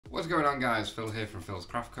What's going on, guys? Phil here from Phil's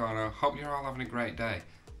Craft Corner. Hope you're all having a great day.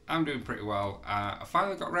 I'm doing pretty well. I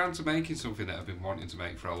finally got around to making something that I've been wanting to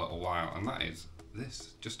make for a little while, and that is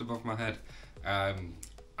this, just above my head. I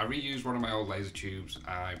reused one of my old laser tubes.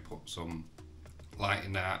 I put some light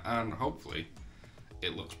in there, and hopefully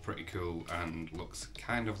it looks pretty cool and looks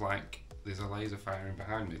kind of like there's a laser firing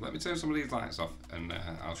behind me. Let me turn some of these lights off and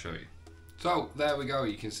I'll show you. So there we go,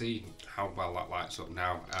 you can see how well that lights up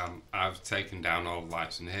now. I've taken down all the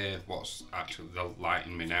lights in here. What's actually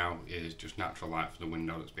lighting me now is just natural light from the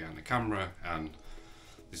window that's behind the camera, and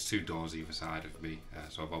there's two doors either side of me,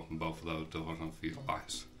 so I've opened both of those doors and a few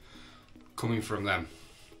lights coming from them.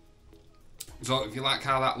 So if you like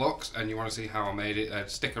how that looks and you want to see how I made it,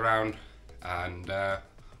 stick around and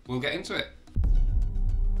we'll get into it.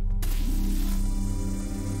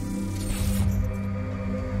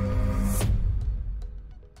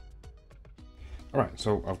 Alright,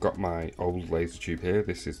 so I've got my old laser tube here.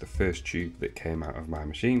 This is the first tube that came out of my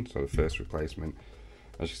machine, so the first replacement.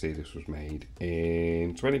 As you see, this was made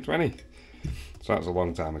in 2020, so that's a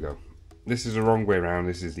long time ago. This is the wrong way around.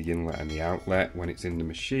 This is the inlet and the outlet. When it's in the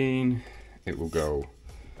machine, it will go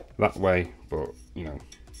that way, but you know,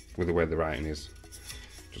 with the way the writing is,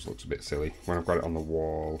 it just looks a bit silly. When I've got it on the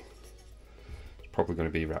wall, it's probably going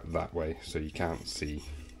to be right that way, so you can't see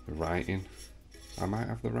the writing. I might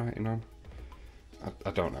have the writing on.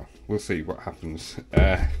 I don't know. We'll see what happens.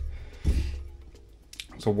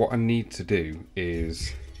 So what I need to do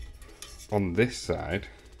is, on this side,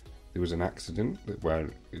 there was an accident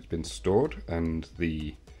where it's been stored, and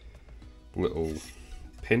the little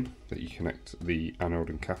pin that you connect the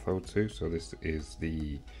anode and cathode to. So this is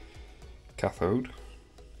the cathode.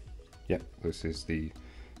 Yep, this is the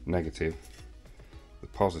negative. The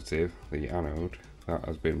positive, the anode, that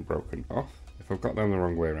has been broken off. If I've got them the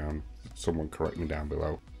wrong way around, someone correct me down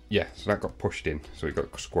below. Yeah, so that got pushed in, so it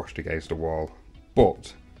got squashed against a wall.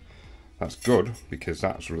 But that's good, because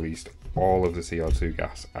that's released all of the CO2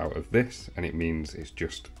 gas out of this, and it means it's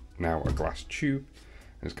just now a glass tube,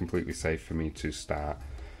 and it's completely safe for me to start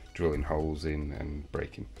drilling holes in and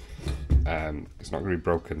breaking. It's not going to be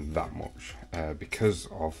broken that much. Because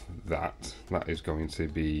of that, that is going to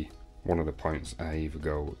be one of the points I either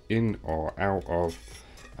go in or out of,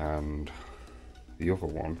 and the other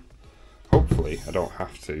one, hopefully I don't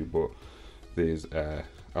have to, but there's a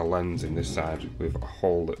lens in this side with a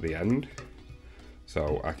hole at the end,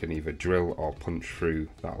 so I can either drill or punch through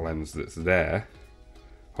that lens that's there,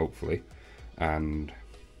 hopefully, and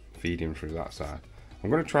feed in through that side.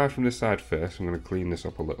 I'm going to try from this side first. I'm going to clean this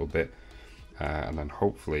up a little bit, and then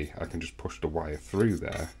hopefully I can just push the wire through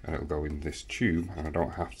there and it'll go in this tube, and I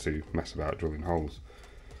don't have to mess about drilling holes.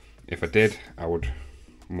 If I did, I would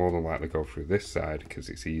more than likely go through this side, because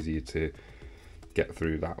it's easier to get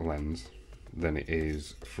through that lens than it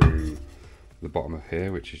is through the bottom of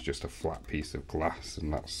here, which is just a flat piece of glass,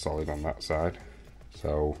 and that's solid on that side.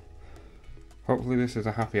 So hopefully this is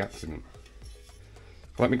a happy accident.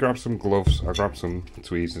 Let me grab some gloves. I'll grab some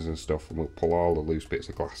tweezers and stuff, and we'll pull all the loose bits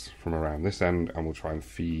of glass from around this end, and we'll try and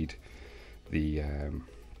feed the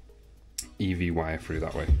EV wire through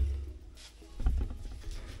that way.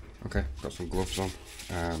 Okay, got some gloves on.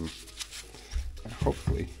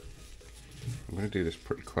 Hopefully, I'm going to do this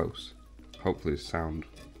pretty close. Hopefully, it sounds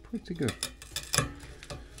pretty good.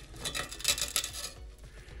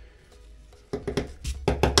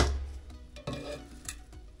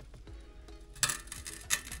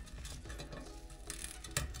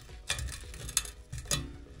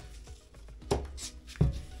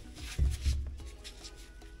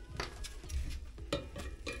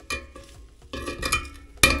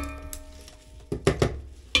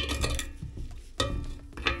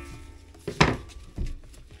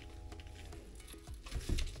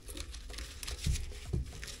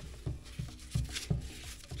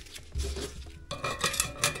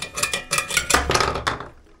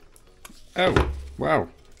 Oh, wow,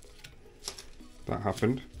 that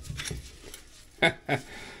happened. So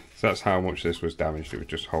that's how much this was damaged. It was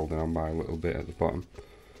just holding on by a little bit at the bottom.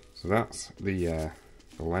 So that's the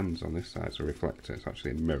lens on this side. It's a reflector. It's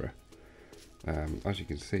actually a mirror. As you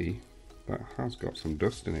can see, that has got some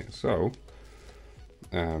dust in it. So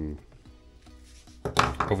over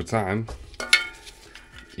time,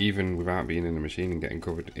 even without being in the machine and getting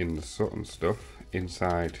covered in the soot and stuff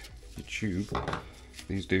inside your tube,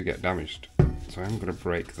 these do get damaged. So I'm going to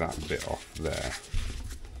break that bit off there,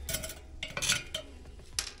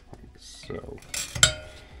 like so,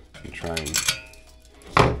 and try and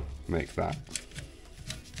make that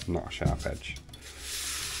not a sharp edge.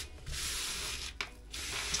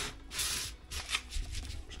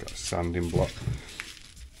 Just got a sanding block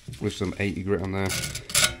with some 80 grit on there.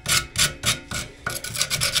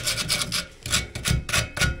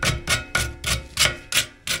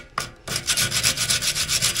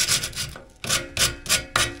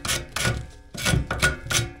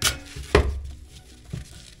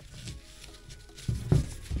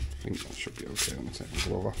 think that should be okay. I'm going to take my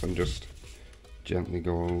glove off and just gently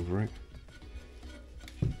go over it.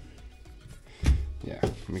 Yeah,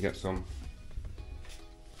 let me get some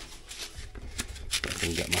that I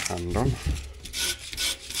can get my hand on.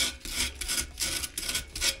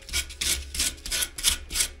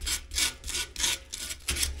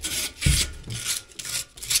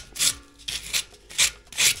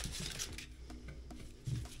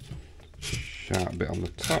 Sharp bit on the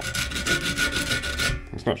top.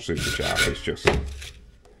 It's not super sharp, it's just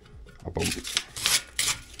a bump.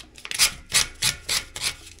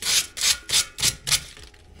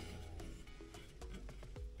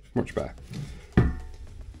 Much better.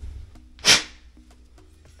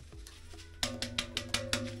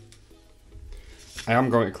 I am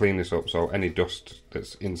going to clean this up, so any dust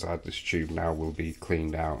that's inside this tube now will be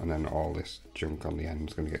cleaned out, and then all this junk on the end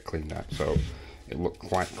is going to get cleaned out, so it'll look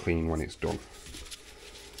quite clean when it's done.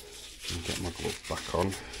 Get my glove back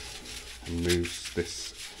on and move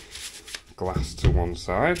this glass to one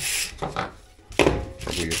side.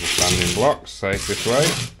 Probably use a standing block, safe this way,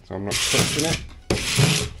 so I'm not touching it.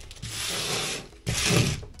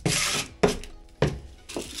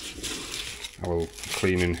 I will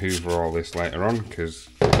clean and hoover all this later on because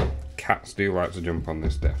cats do like to jump on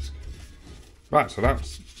this desk. Right, so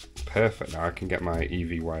that's perfect now. I can get my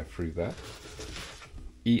EV wire through there.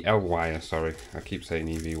 EL wire, sorry. I keep saying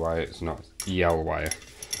EV wire, it's not EL wire.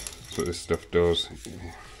 That's what this stuff does.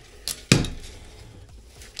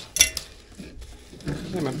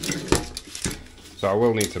 Yeah, man. So I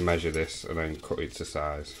will need to measure this and then cut it to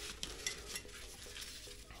size.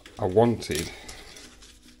 I wanted,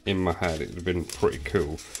 in my head, it would have been pretty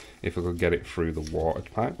cool if I could get it through the water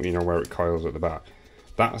pipe, you know, where it coils at the back.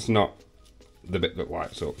 That's not the bit that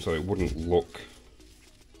lights up, so it wouldn't look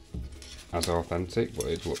as authentic, but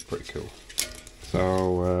it'd look pretty cool.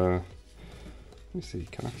 So, let me see,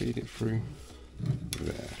 can I feed it through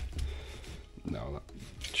there? No, that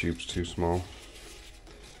tube's too small.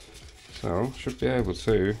 So, should be able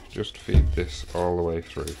to just feed this all the way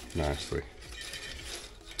through nicely.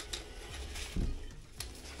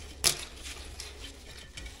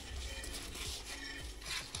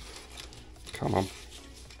 Come on.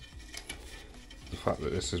 The fact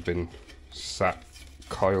that this has been sat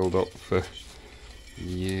coiled up for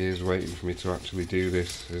years waiting for me to actually do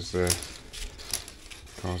this is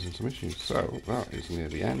causing some issues. So that is near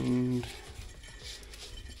the end,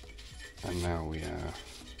 and now we are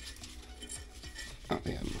at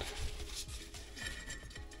the end,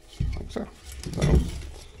 like so. So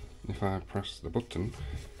if I press the button,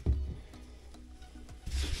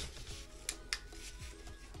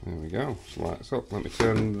 there we go, lights up. Let me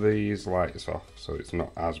turn these lights off so it's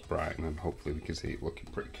not as bright, and then hopefully we can see it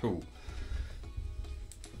looking pretty cool.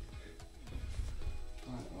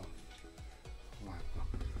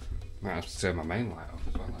 Might have to turn my main light off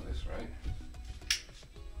as well, like this, right?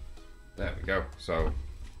 There we go. So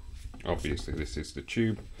obviously this is the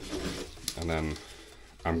tube, and then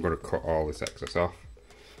I'm going to cut all this excess off.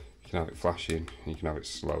 You can have it flashing, you can have it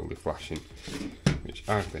slowly flashing, which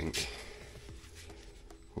I think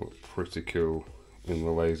look pretty cool in the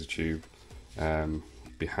laser tube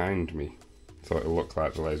behind me, so it'll look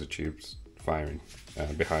like the laser tube's firing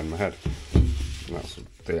behind my head, and that's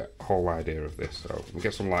the whole idea of this. So we'll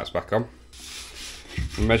get some lights back on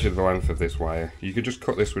and measure the length of this wire. You could just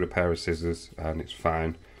cut this with a pair of scissors and it's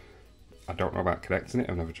fine. I don't know about connecting it,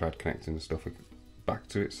 I've never tried connecting the stuff back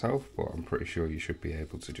to itself, but I'm pretty sure you should be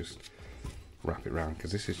able to just wrap it around,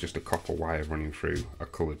 because this is just a copper wire running through a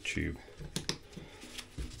coloured tube.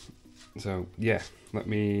 So yeah, let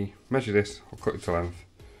me measure this, I'll cut it to length,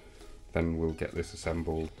 then we'll get this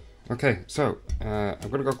assembled. Okay, so I'm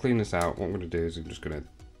going to go clean this out. What I'm going to do is I'm just going to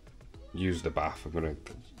use the bath. I'm going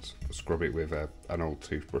to scrub it with an old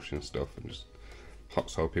toothbrush and stuff, and just hot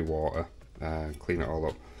soapy water, clean it all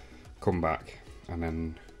up, come back, and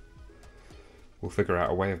then we'll figure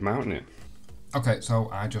out a way of mounting it. Okay, so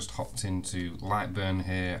I just hopped into Lightburn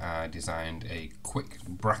here. I designed a quick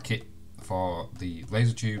bracket for the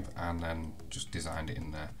laser tube and then just designed it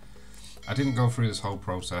in there. I didn't go through this whole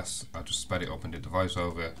process, I just sped it up and did the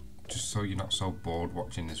voiceover, just so you're not so bored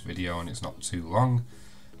watching this video and it's not too long.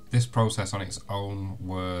 This process on its own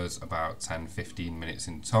was about 10-15 minutes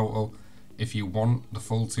in total. If you want the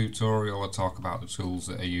full tutorial, I talk about the tools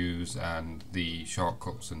that I use and the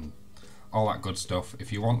shortcuts and all that good stuff.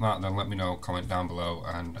 If you want that, then let me know, comment down below,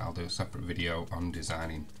 and I'll do a separate video on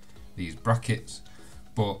designing these brackets.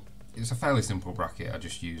 But it's a fairly simple bracket. I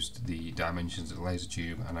just used the dimensions of the laser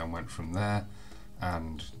tube and I went from there,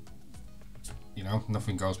 and you know,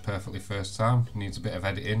 nothing goes perfectly first time, needs a bit of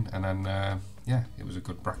editing, and then yeah, it was a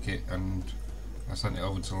good bracket and I sent it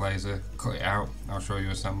over to laser, cut it out, I'll show you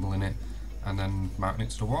assembling it, and then mounting it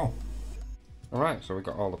to the wall. Alright, so we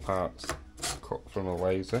got all the parts cut from the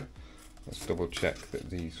laser. Let's double check that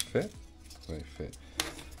these fit. They fit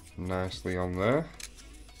nicely on there.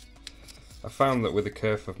 I found that with the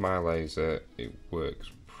kerf of my laser, it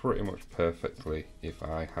works pretty much perfectly if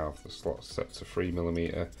I have the slots set to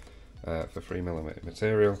 3mm for 3mm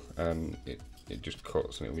material, and it just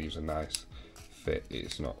cuts and it leaves a nice fit.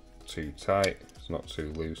 It's not too tight, it's not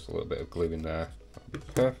too loose, a little bit of glue in there, that'll be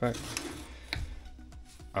perfect.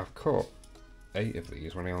 I've cut 8 of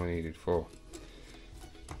these when I only needed 4.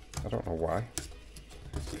 I don't know why,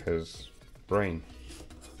 because brain,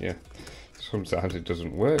 yeah. Sometimes it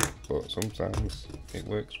doesn't work, but sometimes it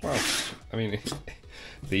works well. I mean,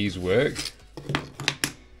 these work.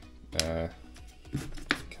 Okay,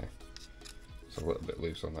 it's a little bit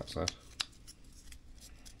loose on that side.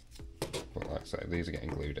 But like I say, these are getting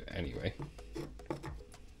glued anyway.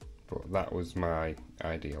 But that was my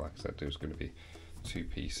idea. Like I said, there was going to be 2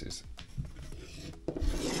 pieces.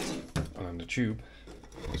 And the tube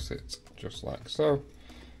sits just like so.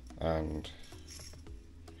 And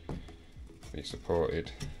be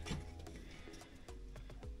supported,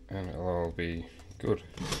 and it'll all be good.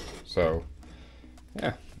 So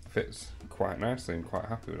yeah, fits quite nicely. I'm quite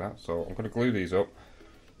happy with that. So I'm going to glue these up.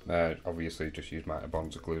 Obviously just use Mitre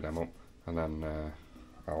Bond to glue them up, and then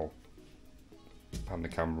I'll pan the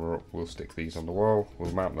camera up, we'll stick these on the wall,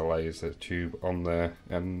 we'll mount the laser tube on there,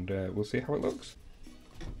 and we'll see how it looks.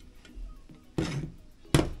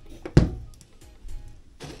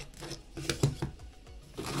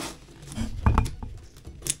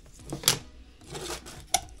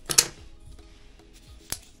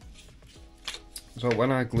 So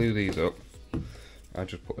when I glue these up, I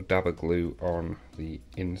just put a dab of glue on the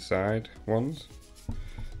inside ones.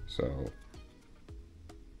 So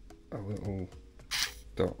a little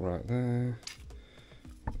dot right there,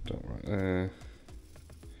 dot right there,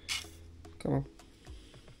 come on,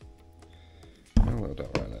 and a little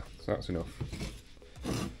dot right there, so that's enough.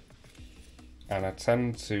 And I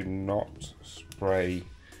tend to not spray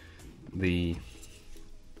the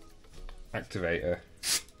activator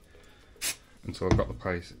until I've got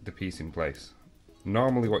the piece in place.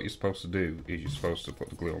 Normally what you're supposed to do is you're supposed to put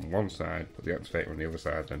the glue on one side, put the activator on the other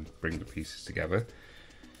side, and bring the pieces together.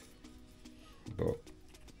 But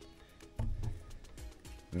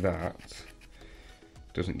that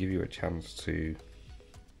doesn't give you a chance to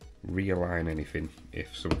realign anything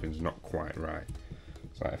if something's not quite right.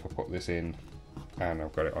 So if I put this in and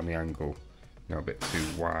I've got it on the angle, you know, a bit too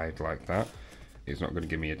wide like that, it's not going to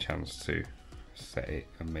give me a chance to set it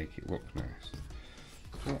and make it look nice.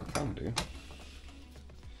 So what I can do,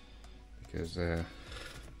 because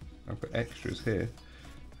I've got extras here,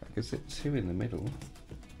 I can sit 2 in the middle,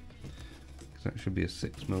 because that should be a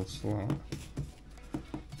 6mm slot,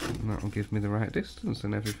 and that will give me the right distance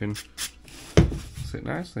and everything will sit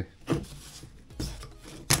nicely,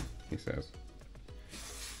 he says.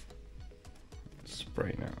 It's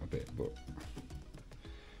spraying out a bit, but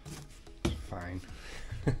it's fine.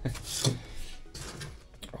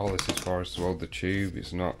 All this is for is to hold the tube,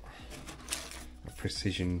 it's not a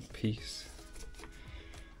precision piece.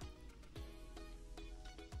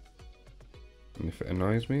 And if it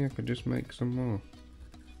annoys me, I could just make some more.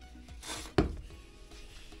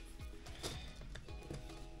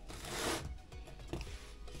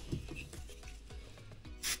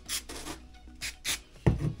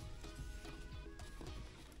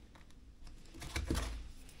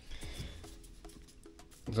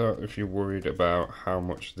 So if you're worried about how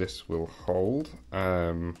much this will hold,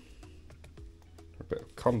 a bit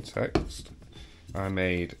of context, I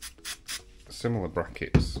made similar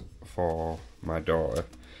brackets for my daughter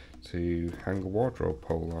to hang a wardrobe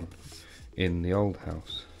pole on in the old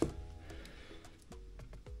house.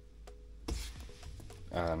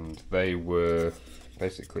 And they were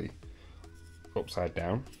basically upside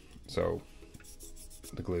down, so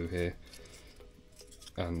the glue here,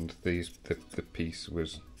 and the piece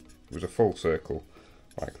was a full circle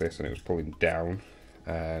like this, and it was pulling down.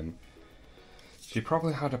 She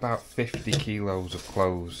probably had about 50 kilos of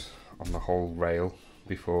clothes on the whole rail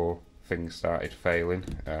before things started failing.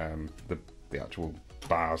 The actual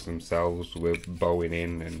bars themselves were bowing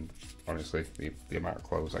in, and honestly the amount of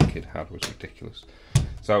clothes that kid had was ridiculous.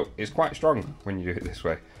 So it's quite strong when you do it this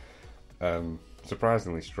way,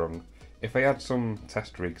 surprisingly strong. If I had some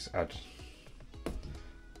test rigs, I'd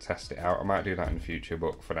test it out. I might do that in the future,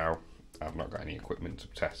 but for now I've not got any equipment to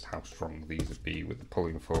test how strong these would be with the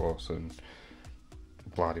pulling force and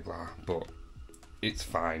blah de blah. But it's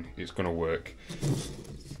fine, it's going to work.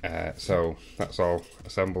 So that's all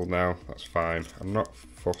assembled now, that's fine. I'm not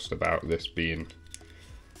fussed about this being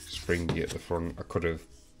springy at the front. I could have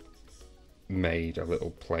made a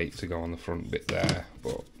little plate to go on the front bit there,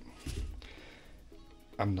 but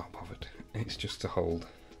I'm not bothered. It's just to hold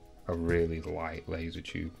a really light laser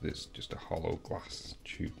tube that's just a hollow glass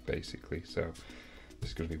tube basically, so this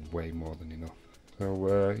is going to be way more than enough.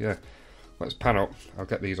 So yeah, let's pan up. I'll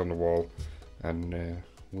get these on the wall and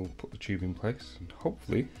we'll put the tube in place and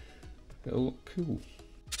hopefully it'll look cool.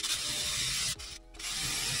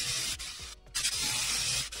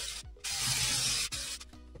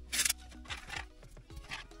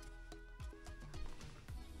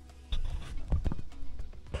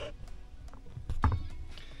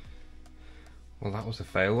 Well, that was a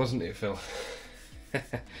fail, wasn't it, Phil?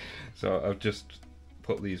 So I've just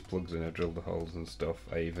put these plugs in, I drilled the holes and stuff.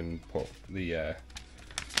 I even put the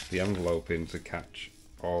envelope in to catch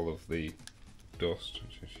all of the dust,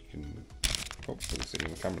 which you can hopefully see.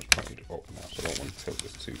 The camera's pointed up now, so I don't want to tilt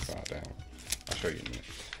this too far down. I'll show you in a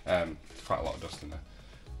minute. There's quite a lot of dust in there.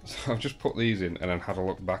 So I've just put these in and then had a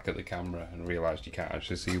look back at the camera and realised you can't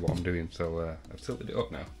actually see what I'm doing, so I've tilted it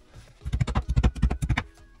up now.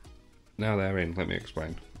 Now they're in, let me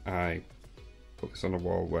explain. I put this on a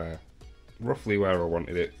wall where, roughly where I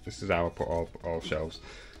wanted it. This is how I put all shelves.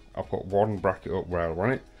 I put one bracket up where I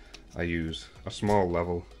want it. I use a small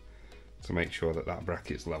level to make sure that that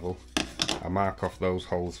bracket's level. I mark off those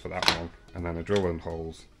holes for that one, and then I drill in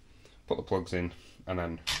holes, put the plugs in, and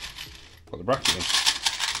then put the bracket in.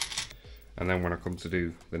 And then when I come to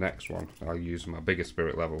do the next one, I'll use my bigger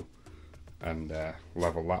spirit level and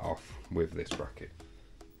level that off with this bracket,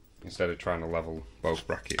 instead of trying to level both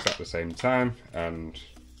brackets at the same time, and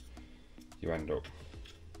you end up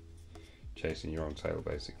chasing your own tail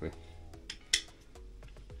basically.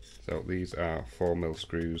 So these are 4mm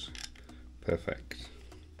screws, perfect.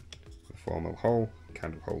 The 4mm hole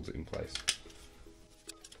kind of holds it in place.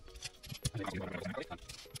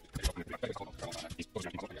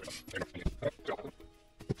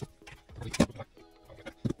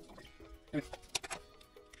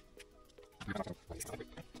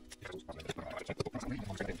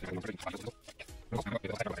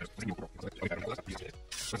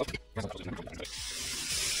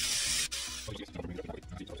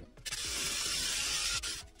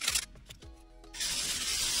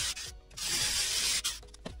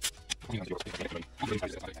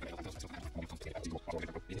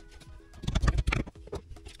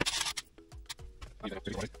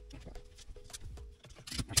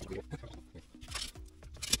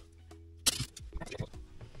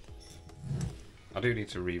 I do need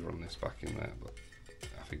to rerun this back in there, but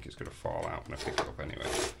I think it's going to fall out when I pick it up anyway.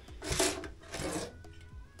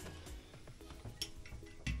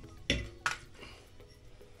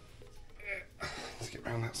 Let's get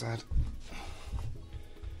round that side.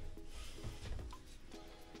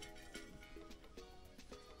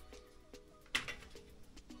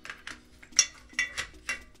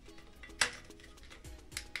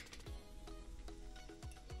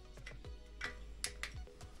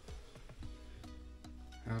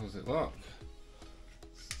 How does it look?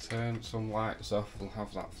 Let's turn some lights off, we'll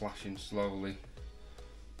have that flashing slowly.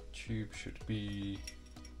 Tube should be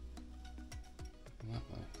that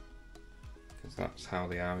way, because that's how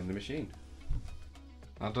they are in the machine.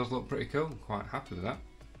 That does look pretty cool, quite happy with that.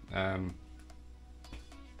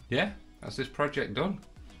 Yeah, that's this project done.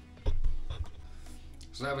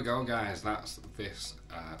 So there we go guys, that's this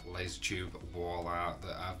laser tube wall art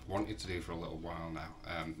that I've wanted to do for a little while now.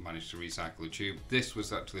 Managed to recycle a tube. This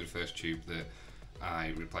was actually the first tube that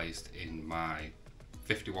I replaced in my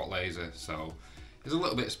 50-watt laser, so it's a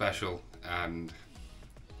little bit special, and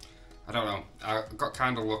I don't know, I got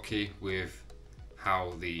kind of lucky with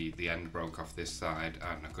how the end broke off this side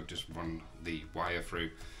and I could just run the wire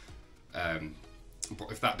through. But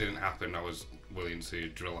if that didn't happen, I was willing to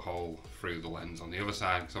drill a hole through the lens on the other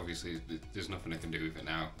side, because obviously there's nothing I can do with it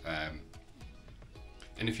now.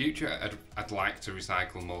 In the future, I'd like to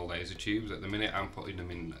recycle more laser tubes. At the minute, I'm putting them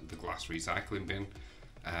in the glass recycling bin.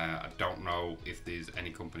 I don't know if there's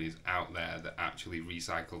any companies out there that actually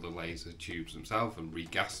recycle the laser tubes themselves and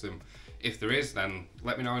regas them. If there is, then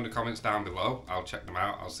let me know in the comments down below. I'll check them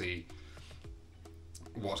out. I'll see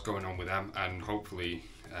what's going on with them, and hopefully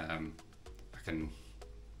I can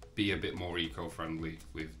be a bit more eco-friendly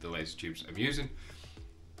with the laser tubes I'm using.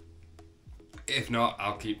 If not,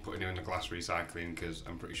 I'll keep putting them in the glass recycling, because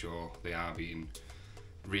I'm pretty sure they are being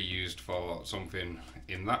reused for something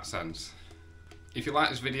in that sense. If you like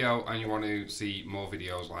this video and you want to see more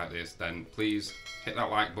videos like this, then please hit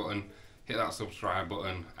that like button, hit hit that subscribe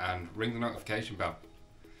button and ring the notification bell.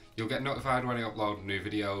 You'll get notified when I upload new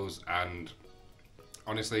videos, and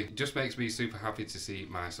honestly, it just makes me super happy to see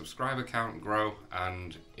my subscriber count grow,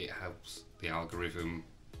 and it helps the algorithm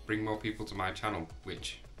bring more people to my channel,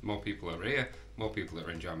 which more people are here, more people that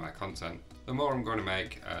are enjoying my content, the more I'm going to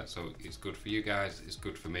make, so it's good for you guys, it's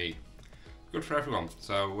good for me, good for everyone.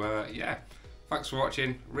 So yeah, thanks for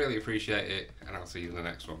watching, really appreciate it, and I'll see you in the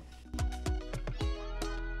next one.